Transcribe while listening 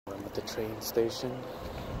at the train station.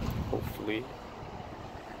 Hopefully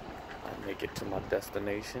I make it to my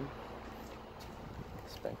destination.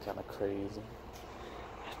 It's been kind of crazy.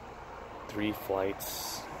 3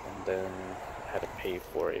 flights, and then I had to pay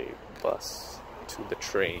for a bus to the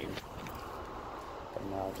train. But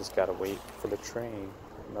now I just gotta wait for the train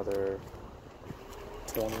another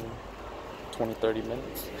 20-30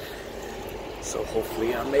 minutes. So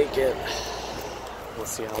hopefully I make it. We'll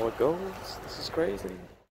see how it goes. This is crazy.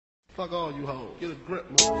 Fuck all you hoes. Get a grip,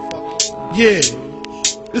 motherfucker. Yeah.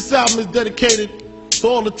 This album is dedicated to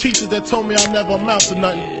all the teachers that told me I never amount to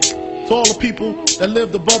nothing. To all the people that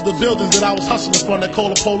lived above the buildings that I was hustling from that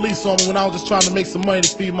called the police on me when I was just trying to make some money to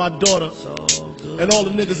feed my daughter. And all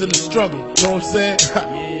the niggas in the struggle. You know what I'm saying?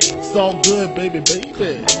 It's all good, baby,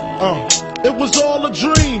 baby. It was all a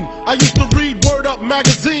dream. I used to read Word Up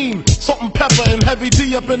magazine. Salt and Pepper and Heavy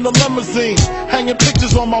D up in the limousine. Hanging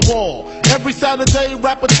pictures on my wall. Every Saturday,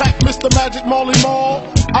 rap attack Mr. Magic Marley Marl.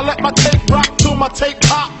 I let my tape rock till my tape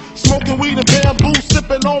pop. Smoking weed and bamboo,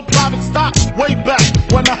 sipping on private stock. Way back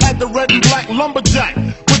when I had the red and black lumberjack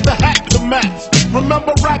with the hat to match.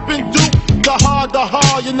 Remember rapping Duke? The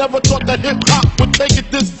hard, you never thought that hip-hop would take it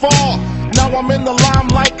this far. Now I'm in the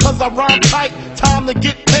limelight cause I rhyme tight. Time to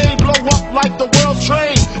get paid, blow up like the world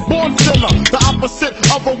trade. Born sinner, the opposite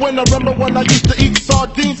of a winner. Remember when I used to eat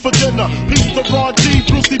sardines for dinner? Peace to Ron G,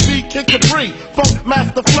 Brucey B, Kid Capri, Funk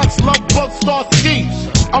Master Flex, Love Bug, Star Ski.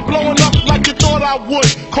 I'm blowing up like you thought I would.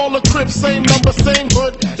 Call a crib, same number, same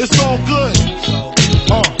hood. It's all good.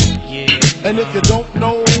 And if you don't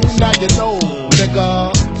know, now you know, nigga.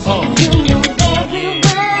 You know very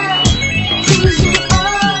well who you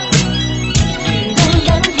are. Don't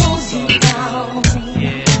let them hold you down.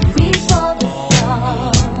 Reach for the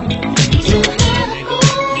stars. You have a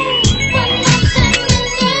goal when I'm saying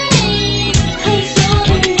your name. 'Cause you're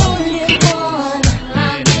the only one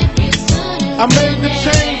I'll give you soon. I made the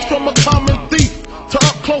change from a common thief to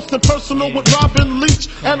up close and personal with Robin Leach.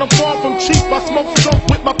 And I'm far from cheap. I smoke stroke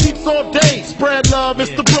with my peeps all day. Spread love,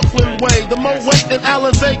 it's the Brooklyn way. The Mo Wait and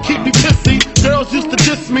Alizé keep me pissy. Girls used to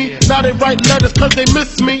diss me, now they write letters cause they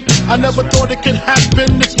miss me. I never thought it could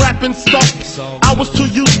happen, this rapping stuff. I was too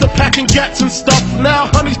used to packing gats and stuff. Now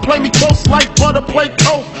honeys play me close like butter play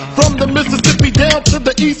toast. From the Mississippi down to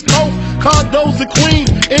the East Coast. Condos in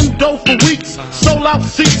Queens, in dough for weeks. Sold out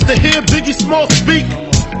seats to hear Biggie Small speak.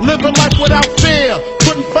 Living life without fear,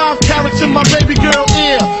 putting 5 carats in my baby girl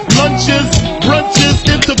ear. Lunches, brunches,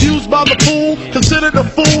 interviews by the pool. Considered a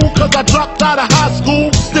fool cause I dropped out of high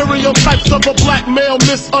school. Stereotypes of a black male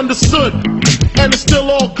misunderstood. And it's still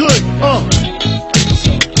all good,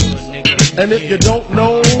 And if you don't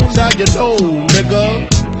know, now you know, nigga.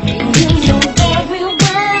 You know very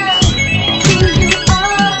well who you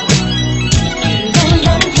are. Don't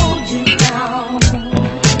let them hold you down.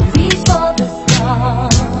 Reach for the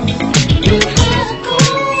stars. You have a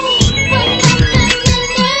goal when I'm saying your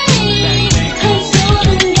name. 'Cause you're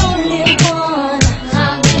the only one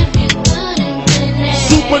I'll give you good and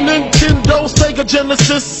Super Nintendo, Sega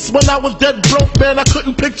Genesis. When I was dead broke, man, I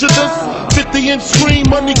couldn't picture this. 50-inch screen,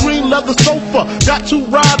 money green leather sofa. Got 2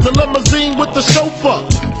 rides, a limousine with the chauffeur.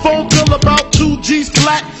 Phone bill about 2 G's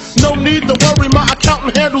flat. No need to worry, my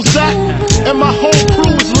accountant handles that. And my whole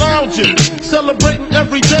crew is lounging, celebrating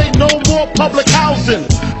every day, no more public housing.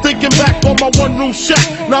 Thinking back on my 1-room shack.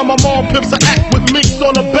 Now my mom pimps an act with minks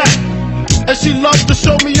on her back. And she loves to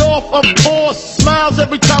show me off, of course. Smiles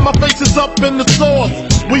every time my face is up in the stores.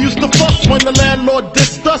 We used to fuss when the landlord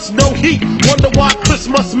dissed us. No heat, wonder why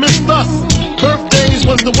Christmas missed us. Birthdays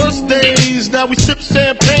was the worst days. Now we sip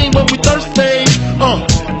champagne when we thirsty.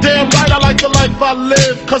 Damn right I like the life I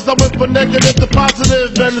live. Cause I went from negative to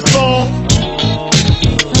positive and it's all.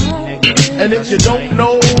 And if you don't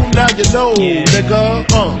know, now you know, nigga.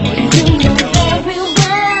 You know very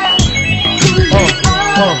well who you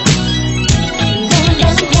are.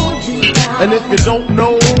 And if you don't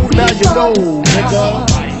know, now you know, nigga.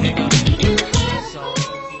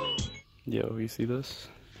 Yo, you see this?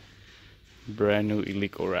 Brand new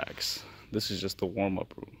illegal racks. This is just the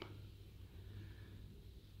warm-up room.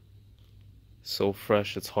 So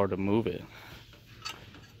fresh, it's hard to move it.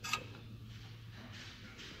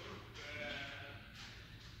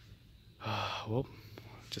 Well,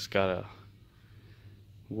 just gotta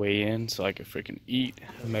weigh in so I can freaking eat.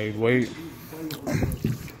 I made weight.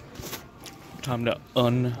 Time to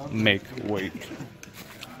unmake weight.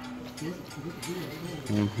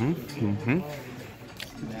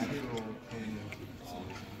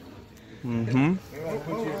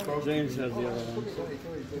 James has the other one.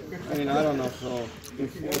 I mean, I don't know, so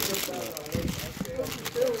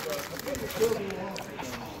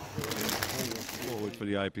forward for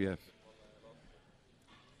the IPF.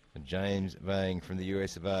 And James Vang from the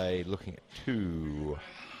US of A looking at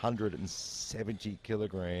 270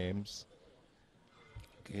 kilograms.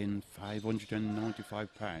 Again,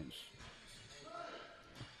 595 pounds.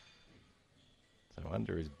 So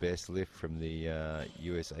under his best lift from the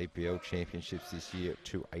US APL Championships this year at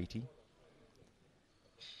 280.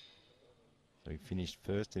 So he finished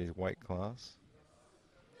first in his weight class.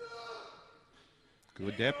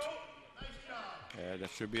 Good depth. That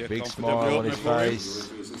should be a big comfortable smile on his opener for him.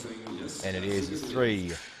 face. And it is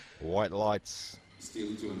 3 white lights.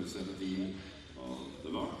 Still 270 on the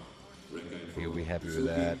bar. He'll be happy with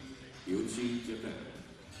that.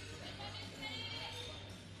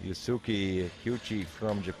 Yusuke Hyuchi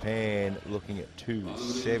from Japan looking at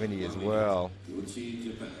 270 as well.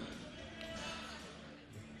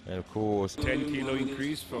 And of course, 10 kilo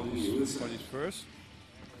increase from his first.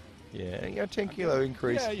 yeah, you know, 10 kilo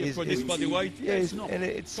increase is for this body weight. yeah, and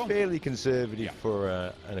it's fairly conservative for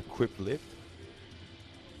an equipped lift.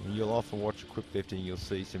 And you'll often watch equipped lifting, you'll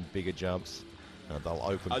see some bigger jumps. They'll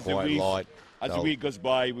open quite light. As the week goes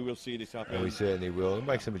by, we will see this happen. And we certainly will. And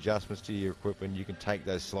make some adjustments to your equipment. You can take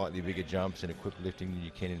those slightly bigger jumps in equipped lifting than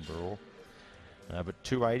you can in brawl. But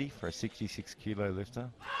 280 for a 66 kilo lifter.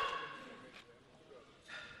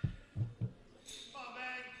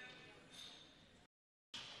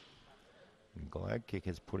 And Glad Kick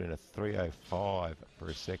has put in a 305 for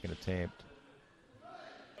his second attempt.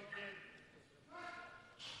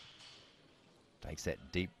 Takes that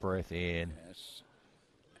deep breath in. Yes.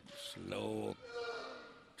 Slow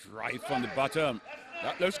drive from the bottom.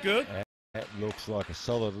 That looks good. That looks like a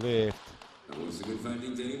solid lift. That was a good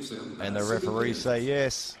finding, James. And the referees say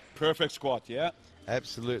yes. Perfect squat, yeah.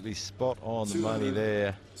 Absolutely spot on the money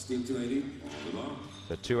there. Still 280 on the bar.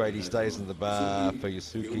 The 280 stays on the bar for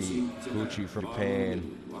Yusuke Hyuchi from Japan.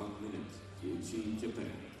 1 minute. Hyuchi, Japan.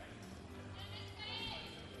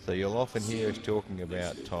 So you'll often hear us talking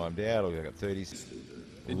about timed out, or we've got 30.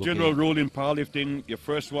 The general rule in powerlifting, your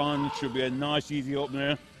first one should be a nice, easy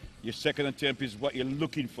opener. Your second attempt is what you're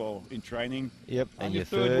looking for in training. Yep, and your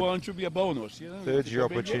third one should be a bonus. You know, third's your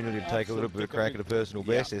opportunity to take a little bit of crack at a personal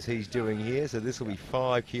best, as he's doing here. So this will be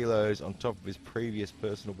 5 kilos on top of his previous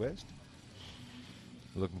personal best.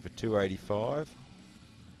 Looking for 285.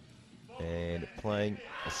 And playing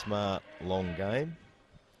a smart, long game.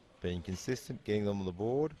 Being consistent, getting them on the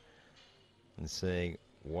board, and seeing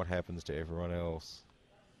what happens to everyone else.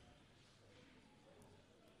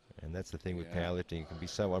 And that's the thing with powerlifting. It can be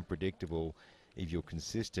so unpredictable. If you're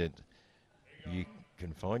consistent, you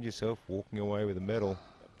can find yourself walking away with a medal.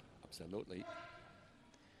 Absolutely.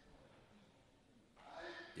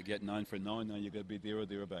 You get 9 for 9, now you're going to be there or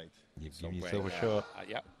thereabout. You give yourself a shot.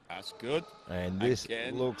 Yeah, that's good. And this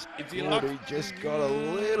Again. looks Is he good. locked? He just got a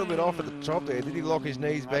little bit off at the top there. Did he lock his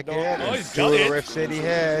knees back out? know. And He's still got the it. ref said he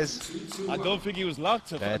has. I don't think he was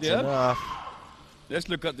locked. That's enough. Let's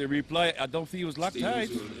look at the replay. I don't think he was locked Still out.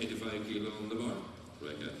 285 kilo on the bar.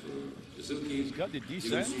 Record for Yusuke. He's got the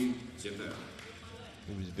descent. Hyuchi, Japan.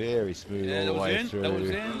 It was very smooth Yeah, all that the was way in. through. That was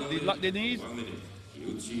in. Did he lock the knees? 1 minute.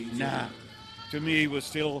 Hyuchi, Nah. Japan. To me, he was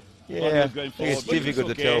still. Yeah, going it's forward, but difficult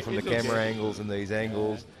to okay. tell from the It's camera okay. angles and these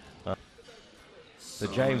angles. So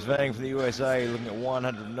James Vang from the USA looking at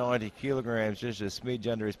 190 kilograms, just a smidge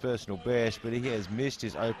under his personal best, but he has missed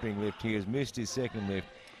his opening lift, he has missed his second lift.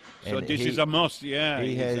 So and this is a must, yeah.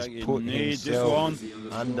 He has You put need this himself one.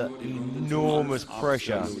 under enormous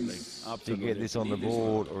pressure Absolutely. to Absolutely. get this on the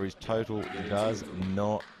board, or his total does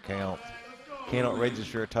not count. Cannot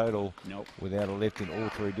register a total Nope. without a lift in all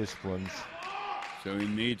 3 disciplines. So he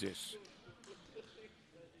needs this.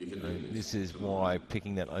 And this is why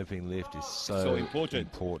picking that opening lift is so important.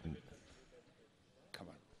 important. Come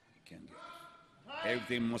on. You can do it.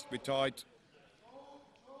 Everything must be tight.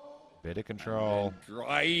 Better control.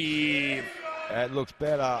 Drive. That looks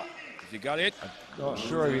better. Has he got it? Not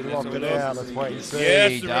sure if he Let's locked have it a look. out. Let's wait and see.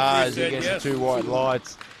 Yes, He the does. He referee gets said the yes. 2 white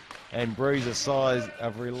lights and breathes a sigh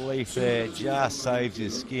of relief there. Just saves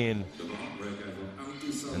his skin.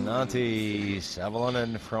 And Antti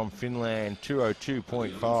Savolainen from Finland,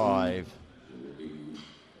 202.5.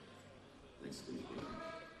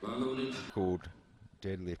 Called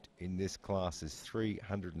deadlift in this class is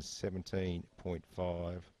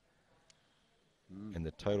 317.5. And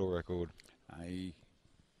the total record I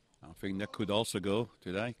think that could also go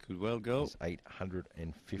today. Could well go. is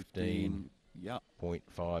 815.5 Yeah.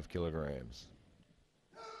 kilograms.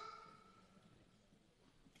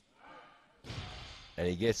 And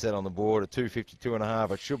he gets that on the board at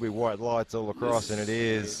 252.5. It should be white lights all across, and it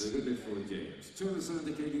is. That's a good lift for James.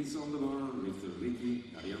 270 kgs on the bar with Ricky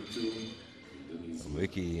Arianto,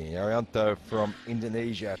 Vicky Arianto from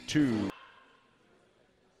Indonesia, 2.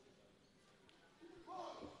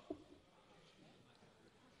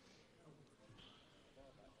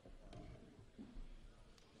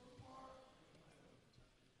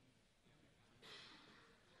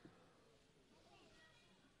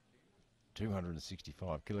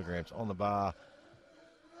 $265 kilograms on the bar.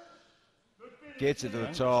 Gets it to the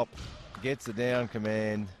top, gets the down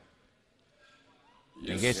command,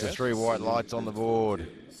 and gets the 3 white lights on the board.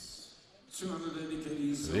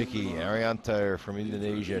 Vicky Arianto from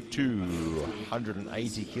Indonesia,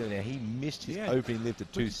 280 kilo. Now he missed his opening lift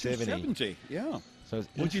at 270. Yeah. So it's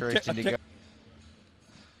interesting to go.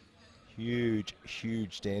 Huge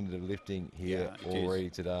standard of lifting here already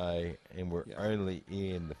today, and we're only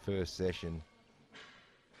in the first session.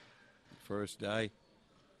 First day.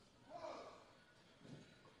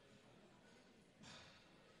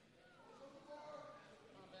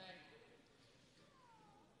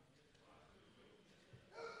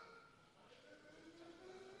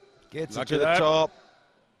 Gets it to the top.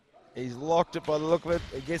 He's locked it by the look of it.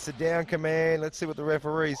 He gets the down command. Let's see what the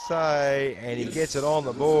referees say. And he gets it on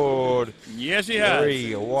the board. Yes, he has.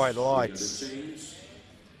 3 white lights.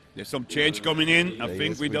 There's some change coming in. I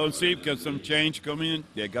think we don't see because some change coming in.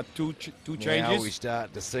 They got two changes. Now we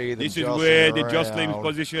start to see them. This is where the jostling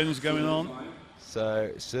position is going on.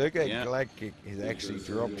 So Sergei Gladkic has actually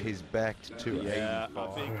dropped his back to 285.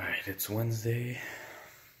 All right, it's Wednesday.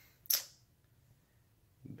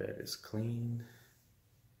 Bed is clean,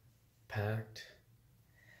 packed,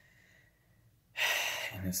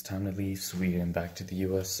 and it's time to leave Sweden back to the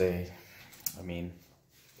USA. I mean,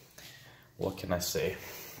 what can I say?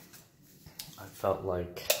 I felt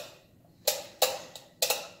like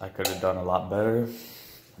I could have done a lot better.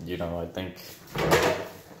 You know, I think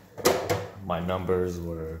my numbers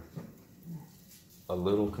were a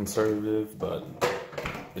little conservative, but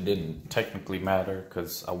it didn't technically matter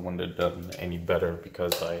because I wouldn't have done any better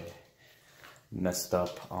because I messed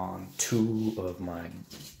up on 2 of my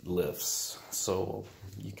lifts. So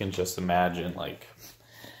you can just imagine, like,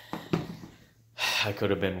 I could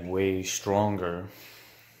have been way stronger,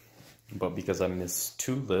 but because I missed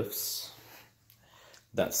 2 lifts,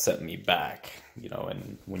 that set me back, you know.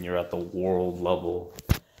 And when you're at the world level,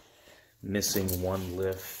 missing 1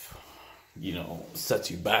 lift, you know, sets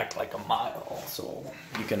you back like a mile. So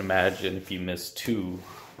you can imagine if you miss 2,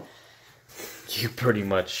 you pretty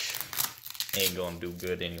much ain't gonna do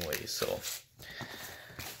good anyway. So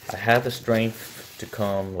I had the strength to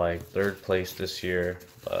come like 3rd place this year,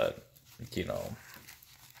 but you know,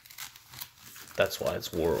 that's why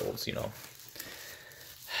it's Worlds, you know.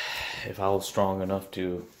 If I was strong enough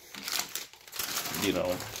to, you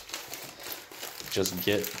know, just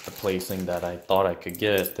get the placing that I thought I could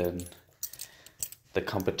get, then the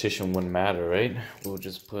competition wouldn't matter, right? We'll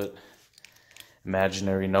just put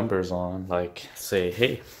imaginary numbers on, like say,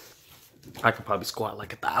 hey, I could probably squat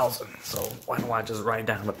like 1,000, so why don't I just write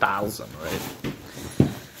down 1,000, right?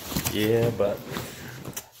 Yeah, but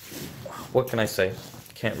what can I say?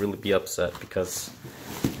 Can't really be upset because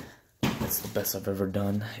it's the best I've ever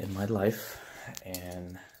done in my life,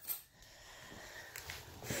 and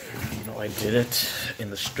you know, I did it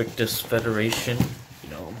in the strictest federation. You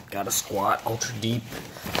know, got a squat ultra deep.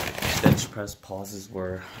 Bench press pauses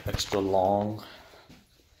were extra long.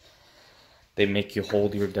 They make you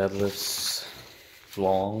hold your deadlifts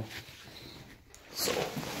long. So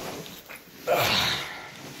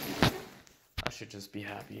I should just be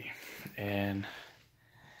happy. And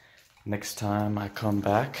next time I come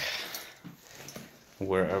back,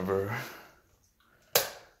 wherever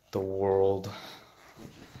the world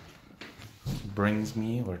brings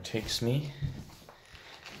me or takes me,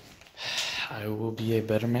 I will be a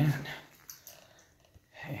better man,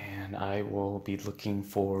 and I will be looking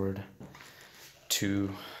forward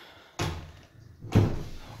to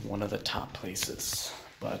one of the top places.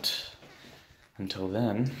 But until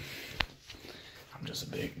then, I'm just a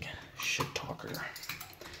big shit talker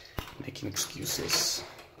making excuses.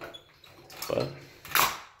 But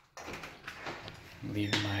I'm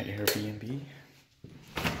leaving my Airbnb.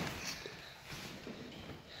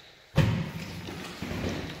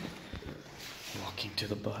 Walking to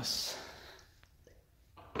the bus.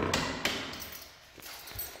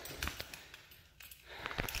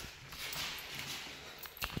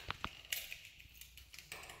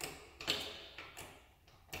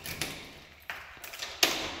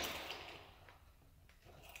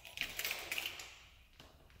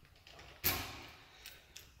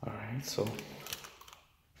 Alright, so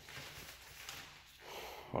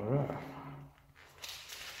alright.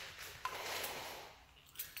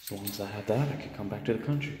 As long as I have that, I can come back to the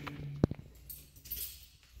country.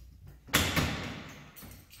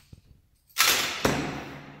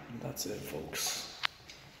 that's it, folks.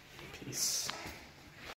 Peace.